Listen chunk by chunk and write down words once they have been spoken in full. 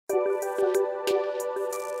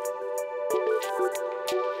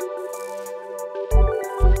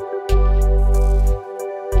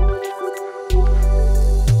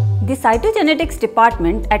The Cytogenetics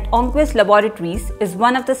Department at Oncquest Laboratories is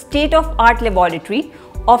one of the state-of-art laboratory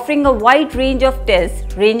offering a wide range of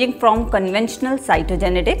tests ranging from conventional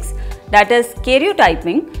cytogenetics, that is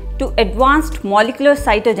karyotyping, to advanced molecular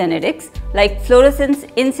cytogenetics like fluorescence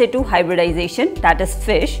in situ hybridisation, that is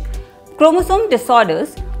FISH. Chromosome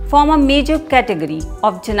disorders form a major category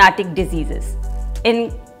of genetic diseases.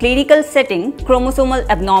 In clinical setting, chromosomal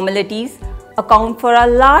abnormalities account for a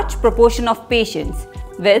large proportion of patients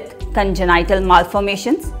with congenital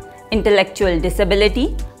malformations, intellectual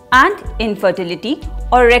disability, and infertility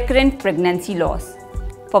or recurrent pregnancy loss.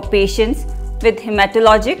 For patients with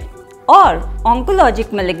hematologic or oncologic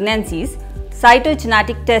malignancies,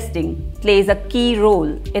 cytogenetic testing plays a key role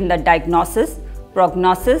in the diagnosis,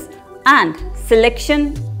 prognosis, and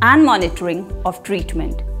selection and monitoring of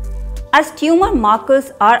treatment. As tumor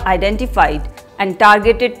markers are identified and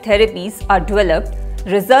targeted therapies are developed,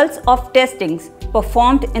 results of testings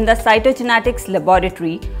performed in the Cytogenetics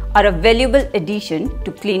Laboratory are a valuable addition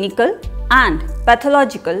to clinical and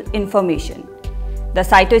pathological information. The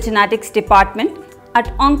Cytogenetics Department at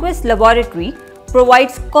Oncquest Laboratory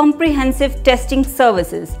provides comprehensive testing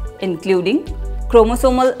services including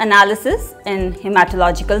chromosomal analysis in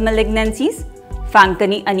hematological malignancies,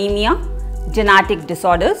 Fanconi anemia, genetic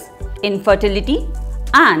disorders, infertility,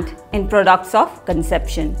 and in products of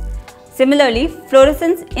conception. Similarly,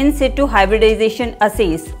 fluorescence in situ hybridisation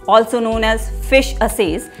assays, also known as FISH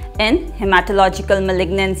assays, in hematological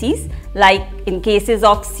malignancies like in cases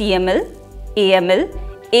of CML, AML,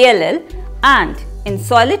 ALL, and in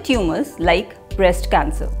solid tumors like breast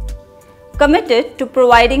cancer. Committed to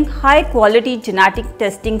providing high-quality genetic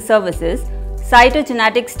testing services,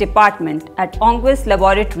 Cytogenetics Department at Oncquest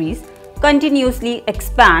Laboratories continuously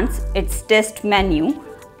expands its test menu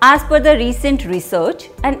as per the recent research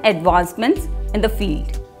and advancements in the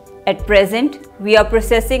field. At present, we are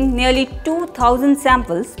processing nearly 2,000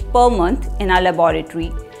 samples per month in our laboratory,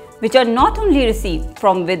 which are not only received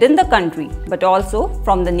from within the country but also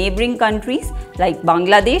from the neighboring countries like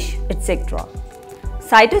Bangladesh, etc.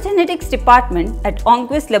 Cytogenetics Department at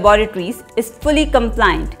Oncquest Laboratories is fully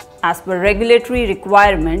compliant as per regulatory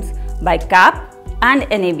requirements by CAP and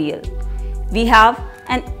NABL. We have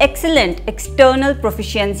an excellent external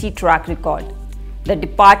proficiency track record. The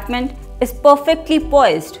department is perfectly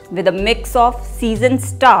poised with a mix of seasoned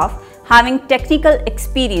staff having technical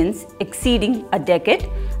experience exceeding a decade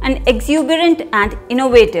and exuberant and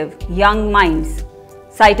innovative young minds.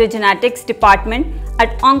 Cytogenetics Department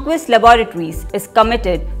at Oncquest Laboratories is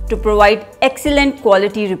committed to provide excellent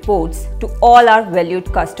quality reports to all our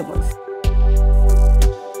valued customers.